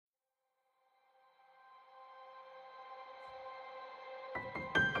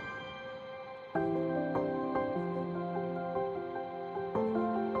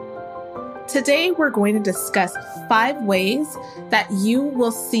Today, we're going to discuss 5 ways that you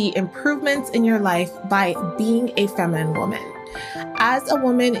will see improvements in your life by being a feminine woman. As a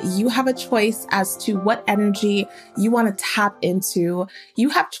woman, you have a choice as to what energy you want to tap into. You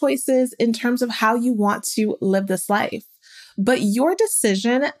have choices in terms of how you want to live this life. But your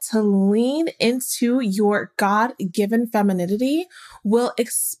decision to lean into your God-given femininity will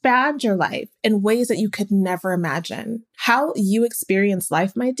expand your life in ways that you could never imagine. How you experience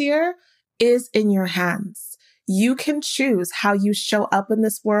life, my dear, is in your hands. You can choose how you show up in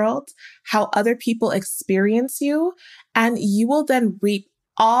this world, how other people experience you, and you will then reap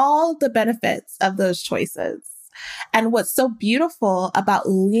all the benefits of those choices. And what's so beautiful about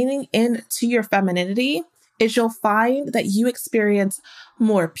leaning into your femininity is you'll find that you experience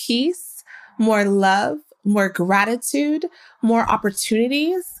more peace, more love, more gratitude, more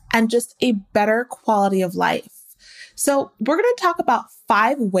opportunities, and just a better quality of life. So we're going to talk about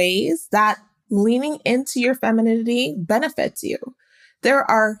 5 ways that leaning into your femininity benefits you. There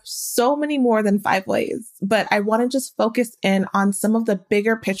are so many more than 5 ways, but I want to just focus in on some of the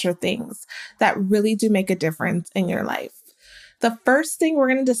bigger picture things that really do make a difference in your life. The first thing we're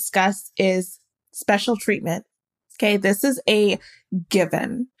going to discuss is special treatment. Okay, this is a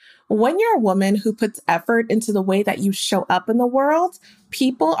given. When you're a woman who puts effort into the way that you show up in the world,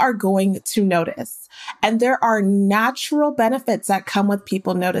 people are going to notice. And there are natural benefits that come with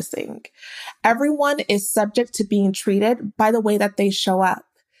people noticing. Everyone is subject to being treated by the way that they show up.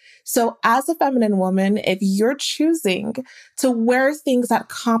 So as a feminine woman, if you're choosing to wear things that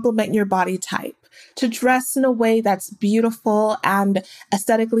complement your body type, to dress in a way that's beautiful and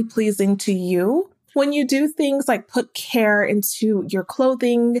aesthetically pleasing to you, when you do things like put care into your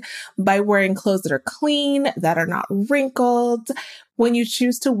clothing by wearing clothes that are clean, that are not wrinkled, when you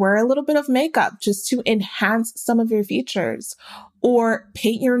choose to wear a little bit of makeup just to enhance some of your features, or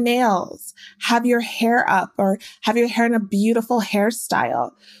paint your nails, have your hair up, or have your hair in a beautiful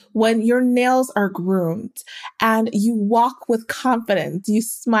hairstyle, when your nails are groomed and you walk with confidence, you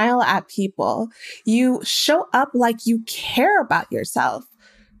smile at people, you show up like you care about yourself,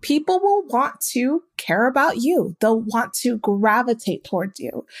 people will want to care about you. They'll want to gravitate towards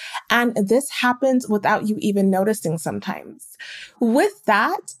you. And this happens without you even noticing sometimes. With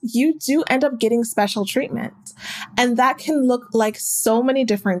that, you do end up getting special treatment. And that can look like so many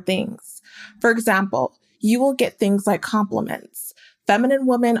different things. For example, you will get things like compliments. Feminine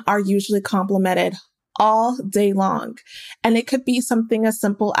women are usually complimented all day long. And it could be something as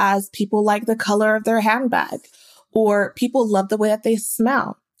simple as people like the color of their handbag, or people love the way that they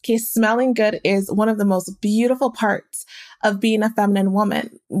smell. Okay, smelling good is one of the most beautiful parts of being a feminine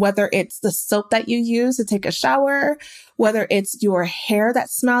woman, whether it's the soap that you use to take a shower, whether it's your hair that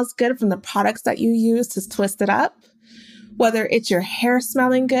smells good from the products that you use to twist it up, whether it's your hair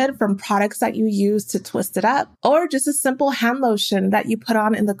smelling good from products that you use to twist it up, or just a simple hand lotion that you put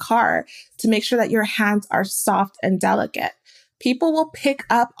on in the car to make sure that your hands are soft and delicate. People will pick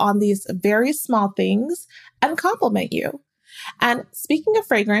up on these very small things and compliment you. And speaking of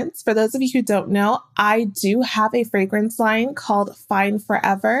fragrance, for those of you who don't know, I do have a fragrance line called Fine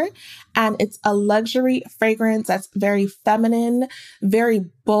Forever, and it's a luxury fragrance that's very feminine, very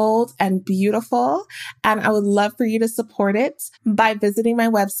bold and beautiful. And I would love for you to support it by visiting my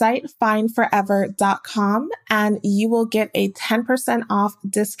website, fineforever.com, and you will get a 10% off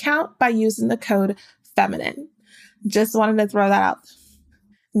discount by using the code FEMININE. Just wanted to throw that out.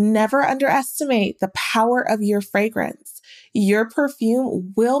 Never underestimate the power of your fragrance. Your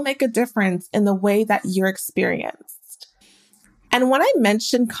perfume will make a difference in the way that you're experienced. And when I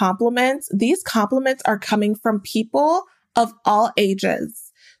mention compliments, these compliments are coming from people of all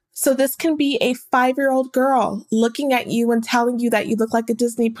ages. So this can be a 5-year-old girl looking at you and telling you that you look like a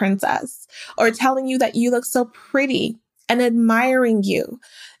Disney princess, or telling you that you look so pretty and admiring you.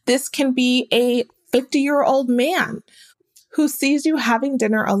 This can be a 50-year-old man who sees you having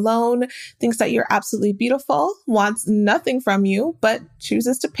dinner alone, thinks that you're absolutely beautiful, wants nothing from you, but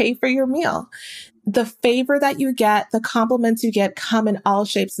chooses to pay for your meal. The favor that you get, the compliments you get come in all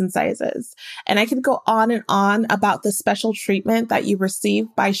shapes and sizes. And I could go on and on about the special treatment that you receive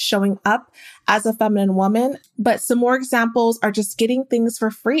by showing up as a feminine woman, but some more examples are just getting things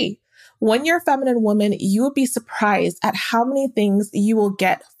for free. When you're a feminine woman, you will be surprised at how many things you will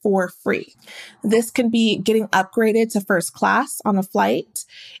get for free. This can be getting upgraded to first class on a flight.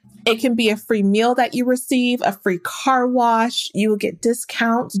 It can be a free meal that you receive, a free car wash. You will get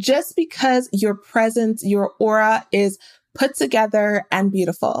discounts just because your presence, your aura is put together and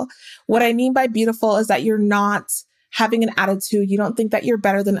beautiful. What I mean by beautiful is that you're not having an attitude. You don't think that you're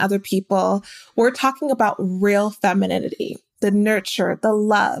better than other people. We're talking about real femininity. the nurture, the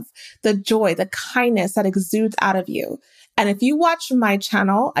love, the joy, the kindness that exudes out of you. And if you watch my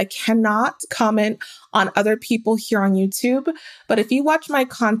channel, I cannot comment on other people here on YouTube, but if you watch my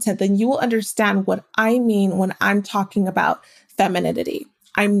content, then you will understand what I mean when I'm talking about femininity.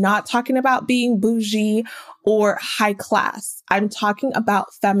 I'm not talking about being bougie or high class. I'm talking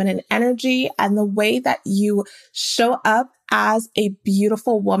about feminine energy and the way that you show up as a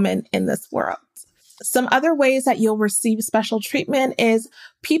beautiful woman in this world. Some other ways that you'll receive special treatment is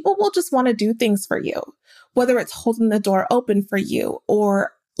people will just want to do things for you, whether it's holding the door open for you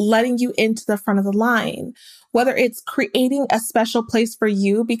or letting you into the front of the line, whether it's creating a special place for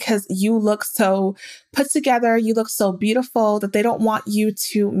you because you look so put together, you look so beautiful that they don't want you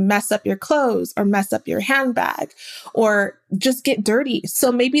to mess up your clothes or mess up your handbag or just get dirty.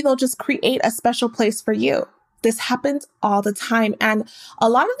 So maybe they'll just create a special place for you. This happens all the time. And a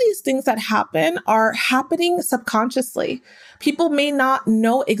lot of these things that happen are happening subconsciously. People may not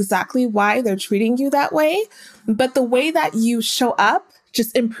know exactly why they're treating you that way, but the way that you show up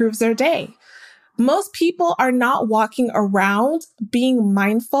just improves their day. Most people are not walking around being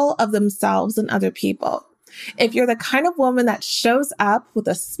mindful of themselves and other people. If you're the kind of woman that shows up with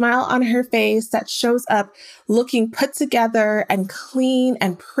a smile on her face, that shows up looking put together and clean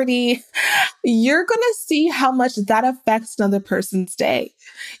and pretty, you're going to see how much that affects another person's day.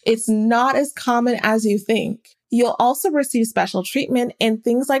 It's not as common as you think. You'll also receive special treatment in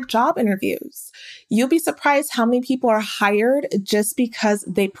things like job interviews. You'll be surprised how many people are hired just because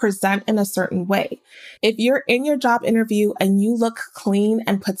they present in a certain way. If you're in your job interview and you look clean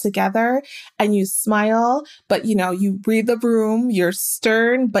and put together and you smile, but you read the room, you're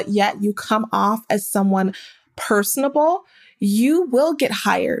stern, but yet you come off as someone personable, you will get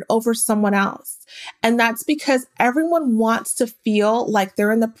hired over someone else. And that's because everyone wants to feel like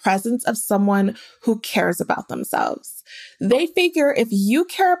they're in the presence of someone who cares about themselves. They figure if you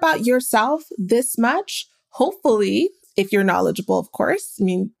care about yourself this much, hopefully, if you're knowledgeable, of course,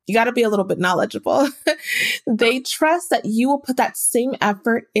 you got to be a little bit knowledgeable. They trust that you will put that same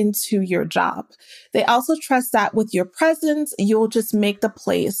effort into your job. They also trust that with your presence, you'll just make the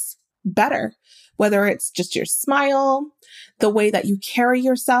place better. Whether it's just your smile, the way that you carry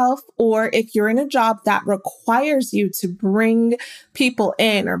yourself, or if you're in a job that requires you to bring people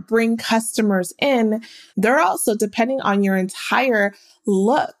in or bring customers in, they're also depending on your entire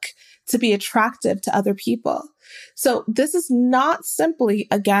look to be attractive to other people. So this is not simply,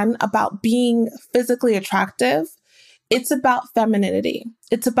 again, about being physically attractive. It's about femininity.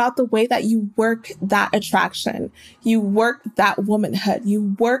 It's about the way that you work that attraction. You work that womanhood.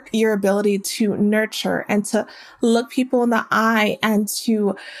 You work your ability to nurture and to look people in the eye and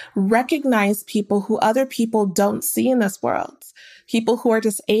to recognize people who other people don't see in this world. People who are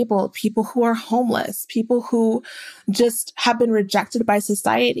disabled, people who are homeless, people who just have been rejected by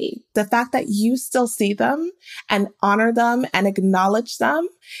society. The fact that you still see them and honor them and acknowledge them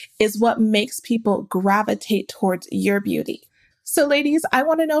is what makes people gravitate towards your beauty. So ladies, I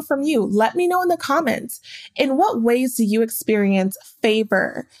want to know from you. Let me know in the comments, in what ways do you experience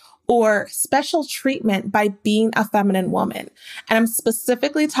favor or special treatment by being a feminine woman? And I'm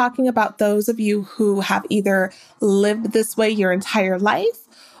specifically talking about those of you who have either lived this way your entire life,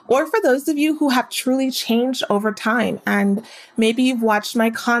 or for those of you who have truly changed over time. And maybe you've watched my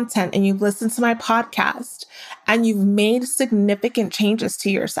content and you've listened to my podcast and you've made significant changes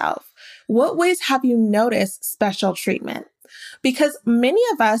to yourself. What ways have you noticed special treatment? Because many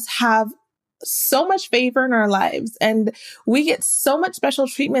of us have so much favor in our lives and we get so much special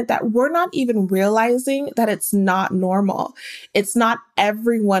treatment that we're not even realizing that it's not normal. It's not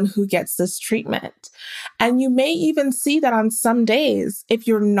everyone who gets this treatment. And you may even see that on some days, if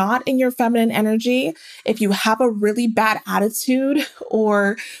you're not in your feminine energy, if you have a really bad attitude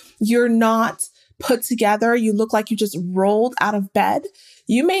or you're not put together, you look like you just rolled out of bed,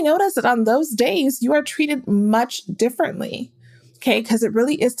 you may notice that on those days, you are treated much differently. Okay, because it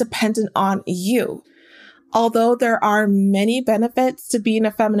really is dependent on you. Although there are many benefits to being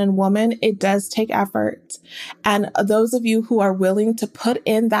a feminine woman, it does take effort. And those of you who are willing to put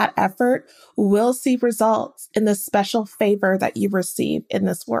in that effort will see results in the special favor that you receive in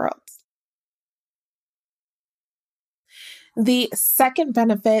this world. The second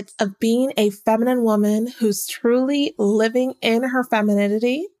benefit of being a feminine woman who's truly living in her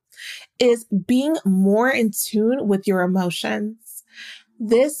femininity is being more in tune with your emotions.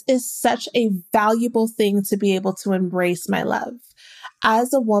 This is such a valuable thing to be able to embrace, my love.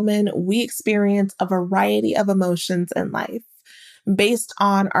 As a woman, we experience a variety of emotions in life based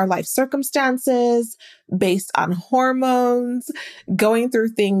on our life circumstances, based on hormones, going through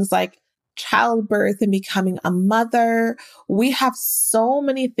things like childbirth and becoming a mother. We have so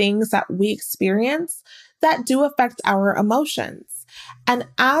many things that we experience that do affect our emotions. And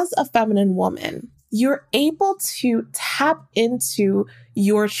as a feminine woman, you're able to tap into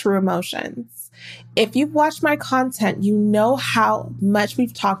your true emotions. If you've watched my content, you know how much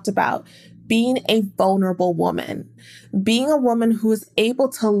we've talked about being a vulnerable woman, being a woman who is able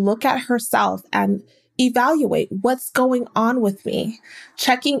to look at herself and evaluate what's going on with me,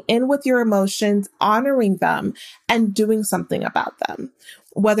 checking in with your emotions, honoring them, and doing something about them.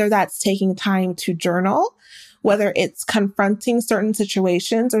 Whether that's taking time to journal, whether it's confronting certain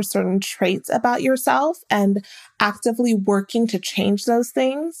situations or certain traits about yourself and actively working to change those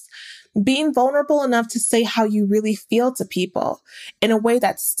things, being vulnerable enough to say how you really feel to people in a way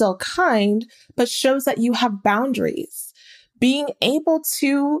that's still kind, but shows that you have boundaries. Being able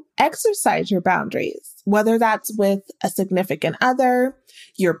to exercise your boundaries, whether that's with a significant other,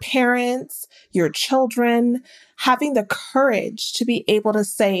 your parents, your children, having the courage to be able to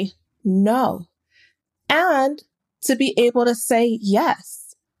say no and to be able to say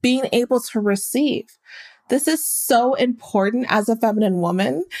yes, being able to receive. This is so important as a feminine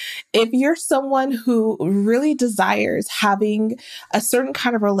woman. If you're someone who really desires having a certain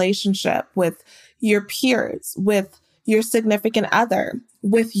kind of relationship with your peers, with your significant other,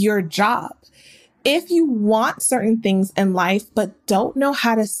 with your job, if you want certain things in life, but don't know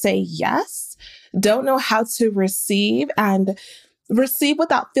how to say yes, don't know how to receive and receive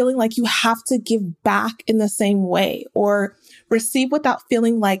without feeling like you have to give back in the same way, or receive without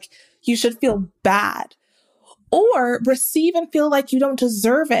feeling like you should feel bad, or receive and feel like you don't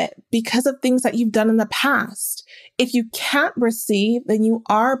deserve it because of things that you've done in the past. If you can't receive, then you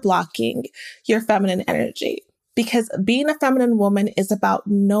are blocking your feminine energy, because being a feminine woman is about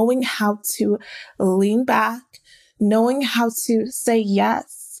knowing how to lean back, knowing how to say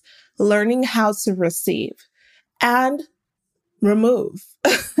yes, learning how to receive and remove.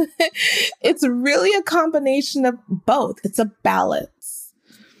 It's really a combination of both. It's a balance.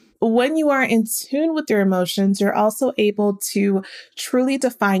 When you are in tune with your emotions, you're also able to truly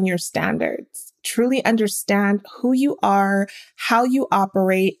define your standards, truly understand who you are, how you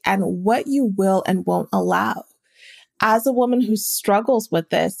operate, and what you will and won't allow. As a woman who struggles with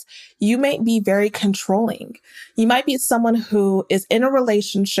this, you might be very controlling. You might be someone who is in a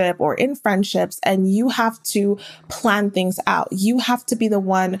relationship or in friendships, and you have to plan things out. You have to be the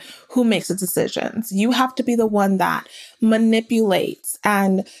one who makes the decisions. You have to be the one that manipulates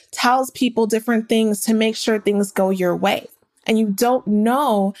and tells people different things to make sure things go your way. And you don't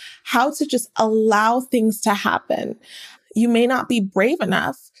know how to just allow things to happen. You may not be brave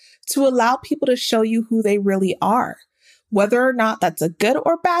enough to allow people to show you who they really are. Whether or not that's a good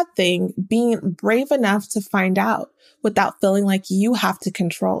or bad thing, being brave enough to find out without feeling like you have to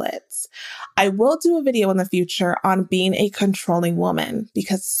control it. I will do a video in the future on being a controlling woman,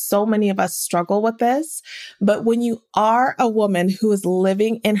 because so many of us struggle with this. But when you are a woman who is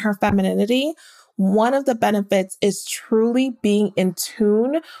living in her femininity, one of the benefits is truly being in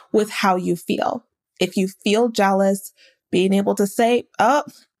tune with how you feel. If you feel jealous, being able to say, oh,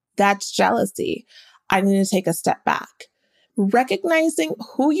 that's jealousy. I need to take a step back. Recognizing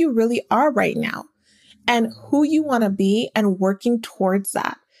who you really are right now and who you want to be and working towards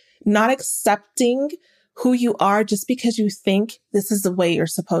that. Not accepting who you are just because you think this is the way you're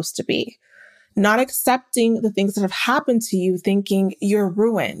supposed to be. Not accepting the things that have happened to you thinking you're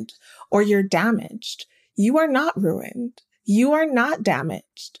ruined or you're damaged. You are not ruined. You are not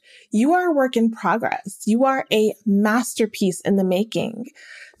damaged. You are a work in progress. You are a masterpiece in the making.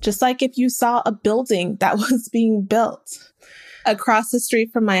 Just like if you saw a building that was being built across the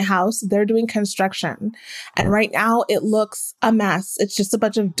street from my house, they're doing construction. And right now it looks a mess. It's just a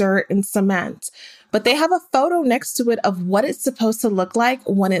bunch of dirt and cement. But they have a photo next to it of what it's supposed to look like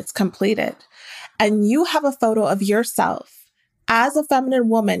when it's completed. And you have a photo of yourself as a feminine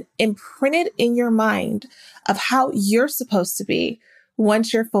woman imprinted in your mind of how you're supposed to be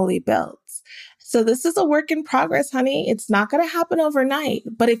once you're fully built. So this is a work in progress, honey. It's not going to happen overnight.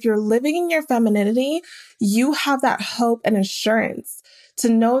 But if you're living in your femininity, you have that hope and assurance to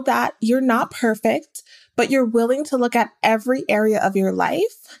know that you're not perfect, but you're willing to look at every area of your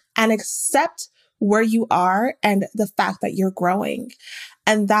life and accept where you are and the fact that you're growing.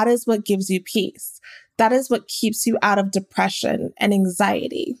 And that is what gives you peace. That is what keeps you out of depression and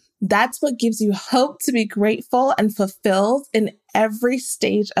anxiety. That's what gives you hope to be grateful and fulfilled in every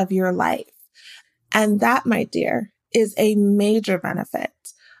stage of your life. And that, my dear, is a major benefit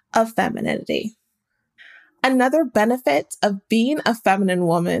of femininity. Another benefit of being a feminine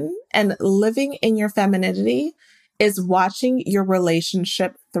woman and living in your femininity is watching your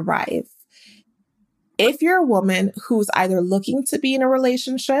relationship thrive. If you're a woman who's either looking to be in a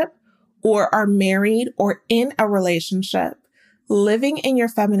relationship or are married or in a relationship, living in your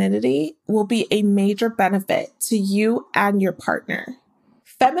femininity will be a major benefit to you and your partner.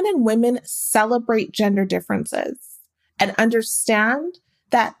 Feminine women celebrate gender differences and understand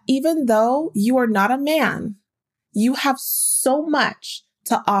that even though you are not a man, you have so much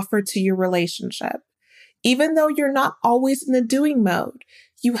to offer to your relationship. Even though you're not always in the doing mode,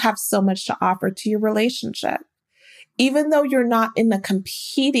 you have so much to offer to your relationship. Even though you're not in the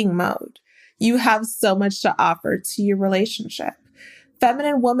competing mode, you have so much to offer to your relationship.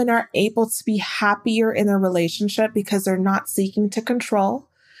 Feminine women are able to be happier in their relationship because they're not seeking to control.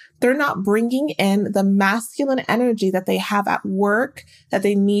 They're not bringing in the masculine energy that they have at work, that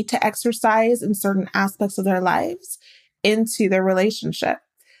they need to exercise in certain aspects of their lives into their relationship.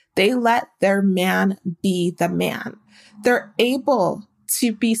 They let their man be the man. They're able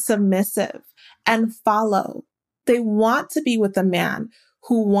to be submissive and follow. They want to be with a man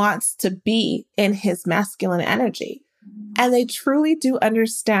who wants to be in his masculine energy. And they truly do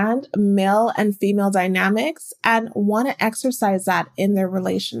understand male and female dynamics and want to exercise that in their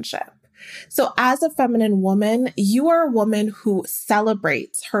relationship. So as a feminine woman, you are a woman who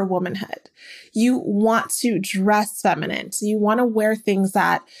celebrates her womanhood. You want to dress feminine. So you want to wear things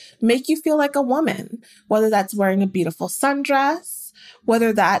that make you feel like a woman, whether that's wearing a beautiful sundress,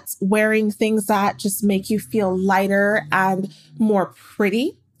 whether that's wearing things that just make you feel lighter and more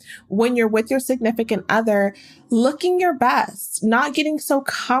pretty. When you're with your significant other, looking your best, not getting so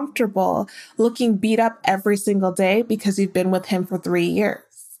comfortable looking beat up every single day because you've been with him for 3 years.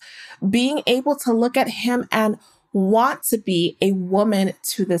 Being able to look at him and want to be a woman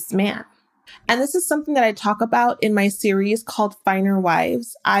to this man. And this is something that I talk about in my series called Finer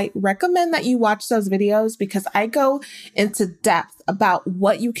Wives. I recommend that you watch those videos because I go into depth about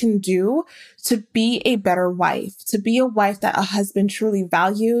what you can do to be a better wife, to be a wife that a husband truly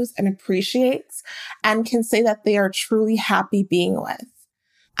values and appreciates and can say that they are truly happy being with.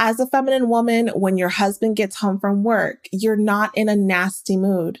 As a feminine woman, when your husband gets home from work, you're not in a nasty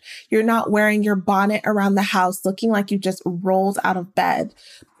mood. You're not wearing your bonnet around the house looking like you just rolled out of bed,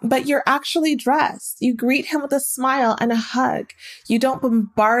 but you're actually dressed. You greet him with a smile and a hug. You don't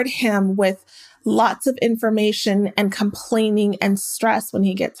bombard him with lots of information and complaining and stress when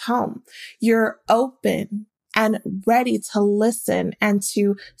he gets home. You're open and ready to listen and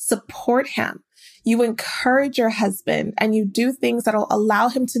to support him. You encourage your husband and you do things that will allow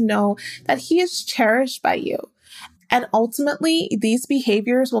him to know that he is cherished by you. And ultimately, these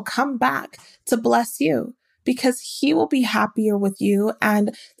behaviors will come back to bless you because he will be happier with you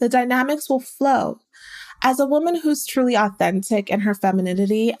and the dynamics will flow. As a woman who's truly authentic in her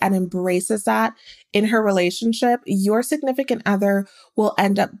femininity and embraces that in her relationship, your significant other will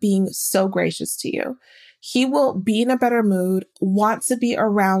end up being so gracious to you. He will be in a better mood, want to be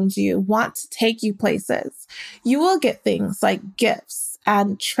around you, want to take you places. You will get things like gifts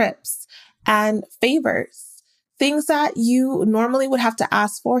and trips and favors, things that you normally would have to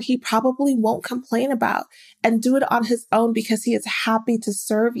ask for. He probably won't complain about and do it on his own because he is happy to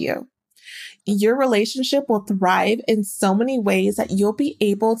serve you. Your relationship will thrive in so many ways that you'll be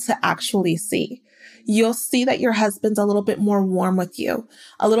able to actually see. You'll see that your husband's a little bit more warm with you,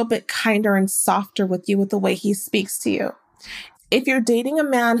 a little bit kinder and softer with you with the way he speaks to you. If you're dating a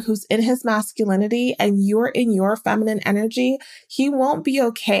man who's in his masculinity and you're in your feminine energy, he won't be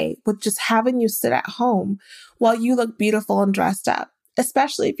okay with just having you sit at home while you look beautiful and dressed up,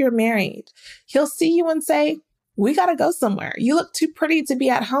 especially if you're married. He'll see you and say, "We got to go somewhere. You look too pretty to be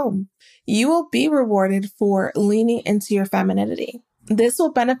at home." You will be rewarded for leaning into your femininity. This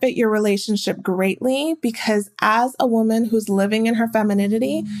will benefit your relationship greatly because as a woman who's living in her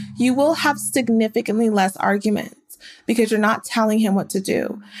femininity, you will have significantly less arguments because you're not telling him what to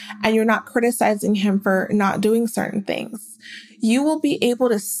do and you're not criticizing him for not doing certain things. You will be able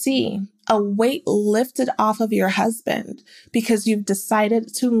to see a weight lifted off of your husband because you've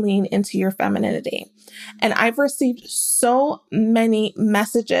decided to lean into your femininity. And I've received so many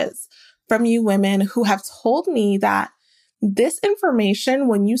messages from you women who have told me that this information,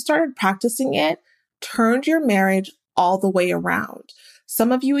 when you started practicing it, turned your marriage all the way around.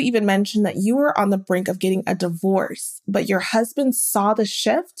 Some of you even mentioned that you were on the brink of getting a divorce, but your husband saw the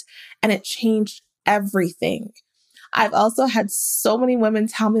shift and it changed everything. I've also had so many women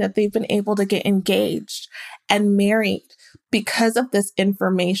tell me that they've been able to get engaged and married because of this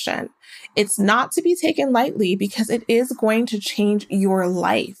information. It's not to be taken lightly because it is going to change your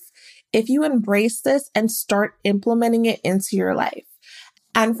life if you embrace this and start implementing it into your life.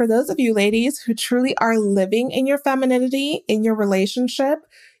 And for those of you ladies who truly are living in your femininity in your relationship,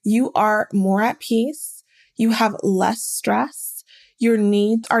 You are more at peace. You have less stress. Your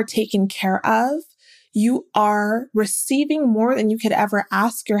needs are taken care of. You are receiving more than you could ever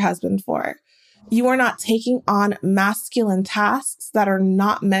ask your husband for. You are not taking on masculine tasks that are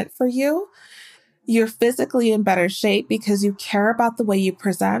not meant for you. You're physically in better shape because you care about the way you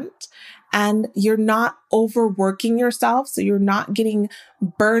present, and you're not overworking yourself. So you're not getting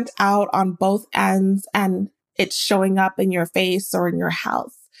burnt out on both ends and it's showing up in your face or in your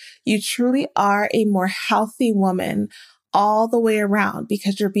health. You truly are a more healthy woman all the way around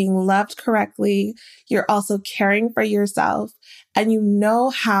because you're being loved correctly. You're also caring for yourself, and you know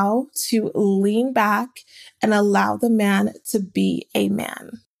how to lean back and allow the man to be a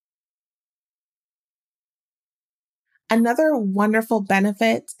man. Another wonderful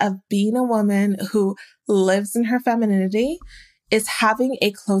benefit of being a woman who lives in her femininity is having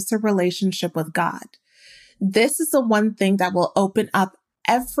a closer relationship with God. This is the one thing that will open up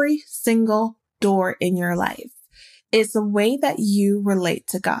every single door in your life. It's the way that you relate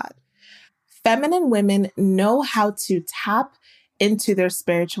to God. Feminine women know how to tap into their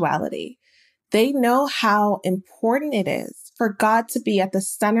spirituality. They know how important it is for God to be at the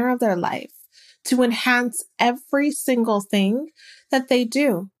center of their life, to enhance every single thing that they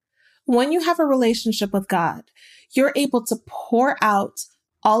do. When you have a relationship with God, you're able to pour out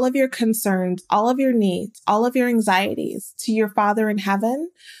all of your concerns, all of your needs, all of your anxieties to your Father in heaven,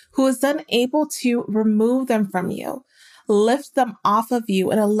 who is then able to remove them from you, lift them off of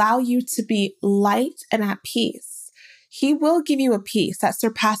you, and allow you to be light and at peace. He will give you a peace that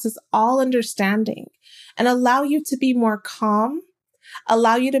surpasses all understanding and allow you to be more calm,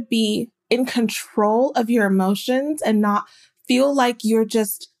 allow you to be in control of your emotions and not feel like you're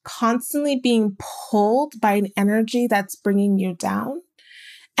just constantly being pulled by an energy that's bringing you down,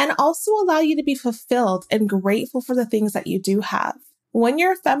 and also allow you to be fulfilled and grateful for the things that you do have. When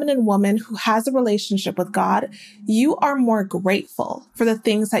you're a feminine woman who has a relationship with God, you are more grateful for the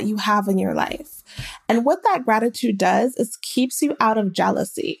things that you have in your life. And what that gratitude does is keeps you out of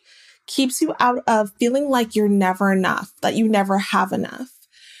jealousy, keeps you out of feeling like you're never enough, that you never have enough.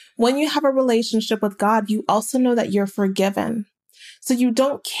 When you have a relationship with God, you also know that you're forgiven. So you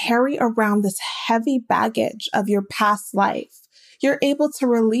don't carry around this heavy baggage of your past life. You're able to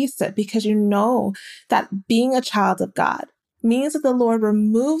release it because you know that being a child of God means that the Lord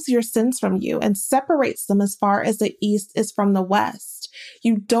removes your sins from you and separates them as far as the east is from the west.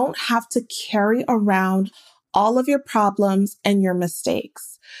 You don't have to carry around all of your problems and your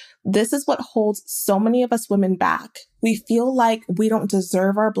mistakes. This is what holds so many of us women back. We feel like we don't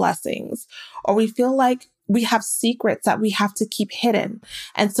deserve our blessings, or we feel like we have secrets that we have to keep hidden.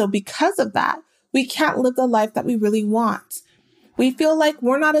 And so because of that, we can't live the life that we really want. We feel like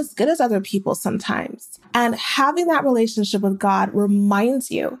we're not as good as other people sometimes. And having that relationship with God reminds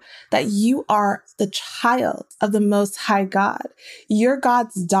you that you are the child of the Most High God. You're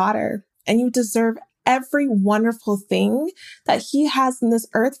God's daughter, and you deserve every wonderful thing that He has in this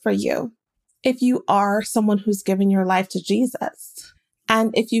earth for you. If you are someone who's given your life to Jesus,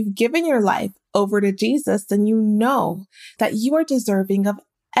 and if you've given your life over to Jesus, then you know that you are deserving of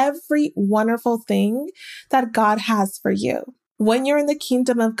every wonderful thing that God has for you. When you're in the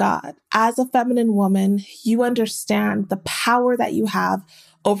kingdom of God, as a feminine woman, you understand the power that you have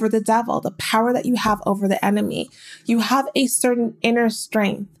over the devil, the power that you have over the enemy. You have a certain inner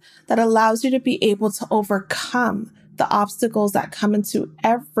strength that allows you to be able to overcome the obstacles that come into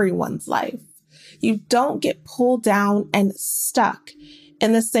everyone's life. You don't get pulled down and stuck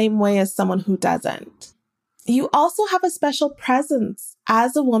in the same way as someone who doesn't. You also have a special presence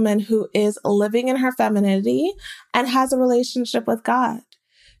as a woman who is living in her femininity and has a relationship with God.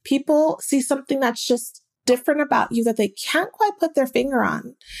 People see something that's just different about you that they can't quite put their finger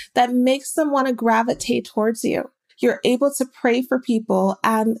on, that makes them want to gravitate towards you. You're able to pray for people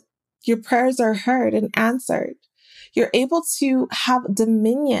and your prayers are heard and answered. You're able to have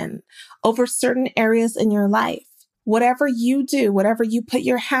dominion over certain areas in your life. Whatever you do, whatever you put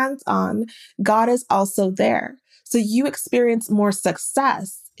your hands on, God is also there. So you experience more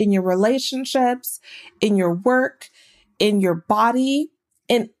success in your relationships, in your work, in your body,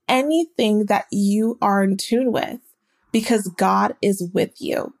 in anything that you are in tune with, because God is with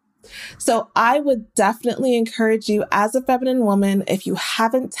you. So I would definitely encourage you as a feminine woman, if you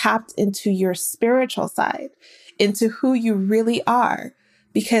haven't tapped into your spiritual side, into who you really are,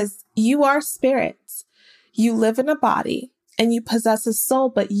 because you are spirit. You live in a body and you possess a soul,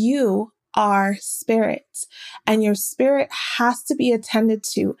 but you are spirit, and your spirit has to be attended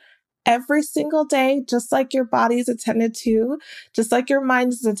to every single day, just like your body is attended to, just like your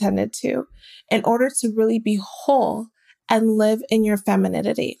mind is attended to, in order to really be whole and live in your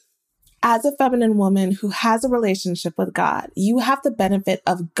femininity. As a feminine woman who has a relationship with God, you have the benefit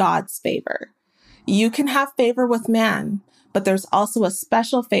of God's favor. You can have favor with man, but there's also a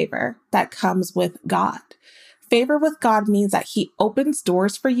special favor that comes with God. Favor with God means that he opens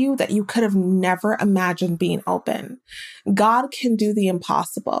doors for you that you could have never imagined being open. God can do the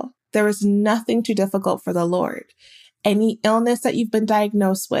impossible. There is nothing too difficult for the Lord. Any illness that you've been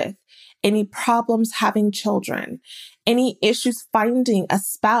diagnosed with, any problems having children, any issues finding a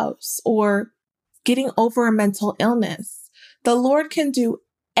spouse or getting over a mental illness, the Lord can do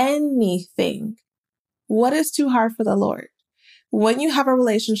anything. What is too hard for the Lord? When you have a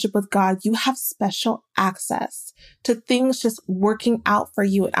relationship with God, you have special access to things just working out for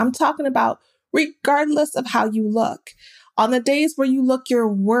you. And I'm talking about regardless of how you look. On the days where you look your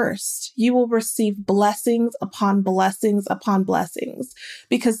worst, you will receive blessings upon blessings upon blessings,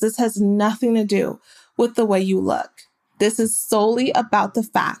 because this has nothing to do with the way you look. This is solely about the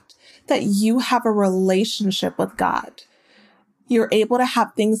fact that you have a relationship with God. You're able to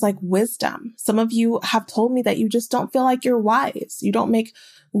have things like wisdom. Some of you have told me that you just don't feel like you're wise. You don't make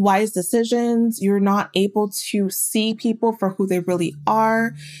wise decisions. You're not able to see people for who they really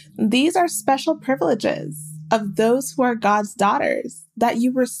are. These are special privileges of those who are God's daughters that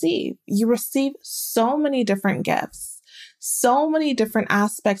you receive. You receive so many different gifts, so many different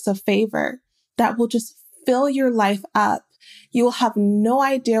aspects of favor that will just fill your life up. You'll have no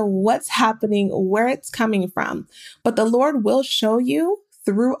idea what's happening, where it's coming from, but the Lord will show you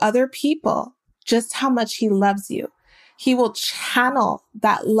through other people just how much he loves you. He will channel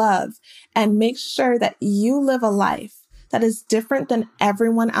that love and make sure that you live a life that is different than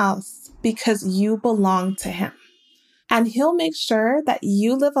everyone else because you belong to him. And he'll make sure that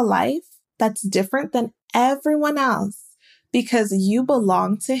you live a life that's different than everyone else because you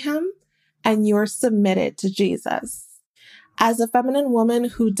belong to him and you're submitted to Jesus. As a feminine woman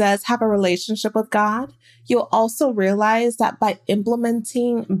who does have a relationship with God, you'll also realize that by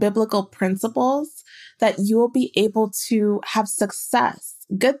implementing biblical principles, that you will be able to have success,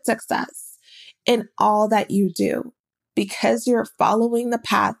 good success in all that you do. Because you're following the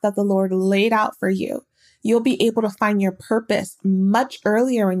path that the Lord laid out for you, you'll be able to find your purpose much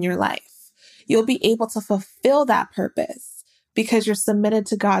earlier in your life. You'll be able to fulfill that purpose because you're submitted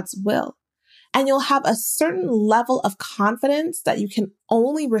to God's will. And you'll have a certain level of confidence that you can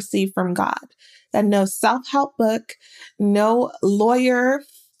only receive from God, that no self-help book, no lawyer,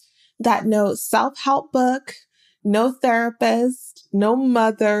 that no self-help book, no therapist, no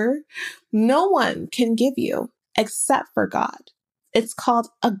mother, no one can give you except for God. It's called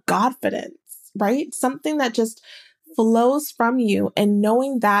a Godfidence, right? Something that just flows from you and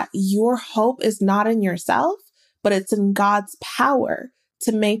knowing that your hope is not in yourself, but it's in God's power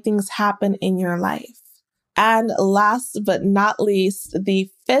to make things happen in your life. And last but not least,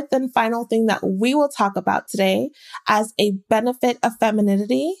 the fifth and final thing that we will talk about today as a benefit of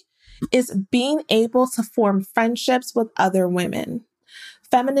femininity is being able to form friendships with other women.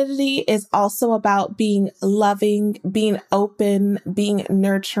 Femininity is also about being loving, being open, being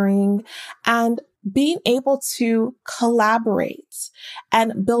nurturing, and being able to collaborate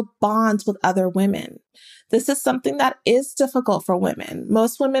and build bonds with other women. This is something that is difficult for women.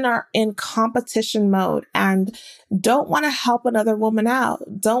 Most women are in competition mode and don't want to help another woman out,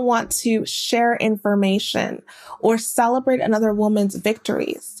 don't want to share information or celebrate another woman's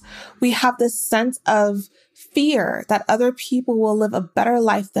victories. We have this sense of fear that other people will live a better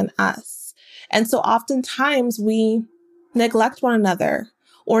life than us. And so oftentimes we neglect one another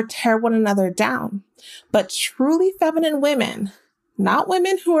or tear one another down. But truly feminine women, not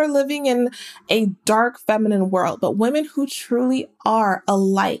women who are living in a dark feminine world, but women who truly are a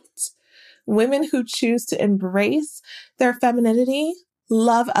light, women who choose to embrace their femininity,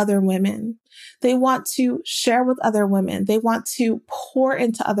 love other women. They want to share with other women. They want to pour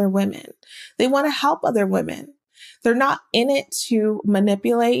into other women. They want to help other women. They're not in it to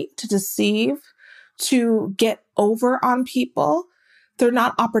manipulate, to deceive, to get over on people. They're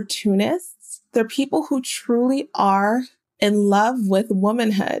not opportunists. They're people who truly are in love with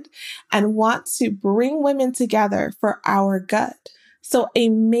womanhood and want to bring women together for our good. So a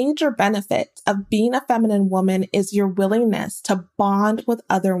major benefit of being a feminine woman is your willingness to bond with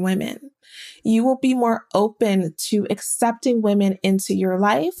other women. You will be more open to accepting women into your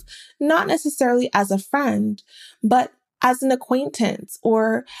life, not necessarily as a friend, but as an acquaintance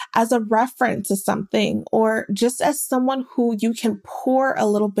or as a reference to something, or just as someone who you can pour a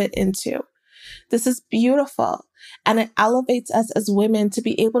little bit into. This is beautiful. And it elevates us as women to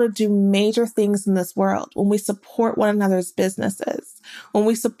be able to do major things in this world when we support one another's businesses, when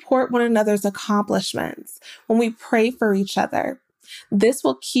we support one another's accomplishments, when we pray for each other. This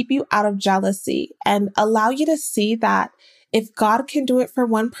will keep you out of jealousy and allow you to see that if God can do it for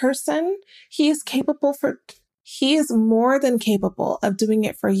one person, He is more than capable of doing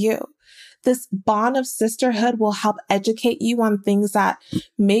it for you. This bond of sisterhood will help educate you on things that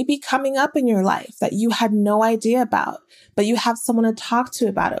may be coming up in your life that you had no idea about, but you have someone to talk to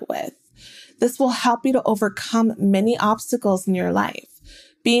about it with. This will help you to overcome many obstacles in your life.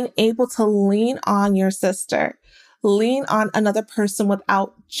 Being able to lean on your sister, lean on another person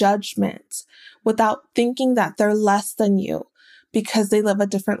without judgment, without thinking that they're less than you because they live a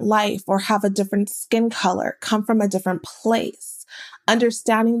different life or have a different skin color, come from a different place.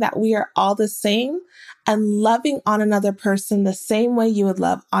 Understanding that we are all the same and loving on another person the same way you would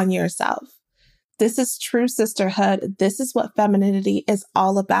love on yourself. This is true sisterhood. This is what femininity is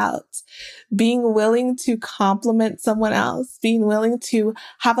all about. Being willing to compliment someone else, being willing to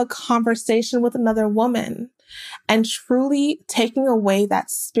have a conversation with another woman, and truly taking away that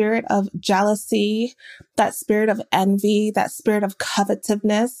spirit of jealousy, that spirit of envy, that spirit of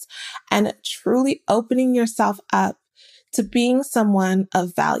covetousness, and truly opening yourself up to being someone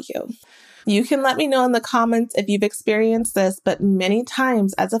of value. You can let me know in the comments if you've experienced this, but many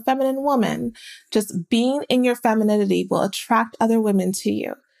times as a feminine woman, just being in your femininity will attract other women to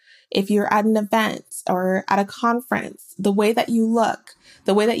you. If you're at an event or at a conference, the way that you look,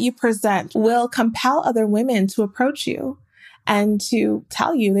 the way that you present will compel other women to approach you and to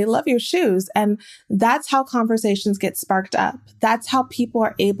tell you they love your shoes. And that's how conversations get sparked up. That's how people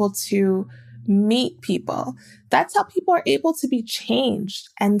are able to meet people. That's how people are able to be changed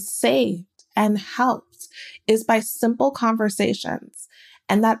and saved and helped, is by simple conversations.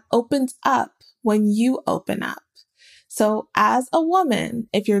 And that opens up when you open up. So as a woman,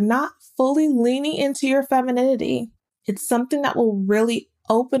 if you're not fully leaning into your femininity, it's something that will really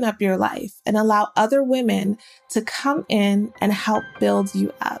open up your life and allow other women to come in and help build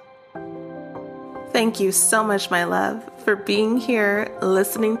you up. Thank you so much, my love, for being here,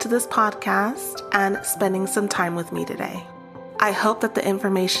 listening to this podcast, and spending some time with me today. I hope that the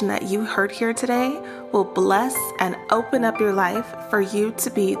information that you heard here today will bless and open up your life for you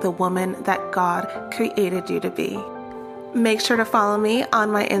to be the woman that God created you to be. Make sure to follow me on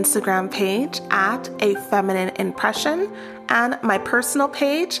my Instagram page at A Feminine Impression and my personal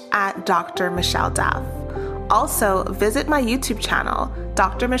page at Dr. Michelle Daff. Also, visit my YouTube channel,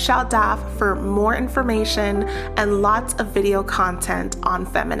 Dr. Michelle Daff, for more information and lots of video content on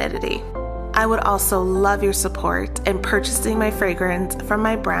femininity. I would also love your support in purchasing my fragrance from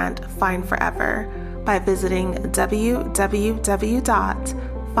my brand Fine Forever by visiting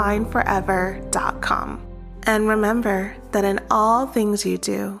www.fineforever.com. And remember that in all things you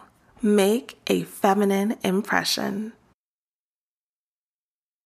do, make a feminine impression.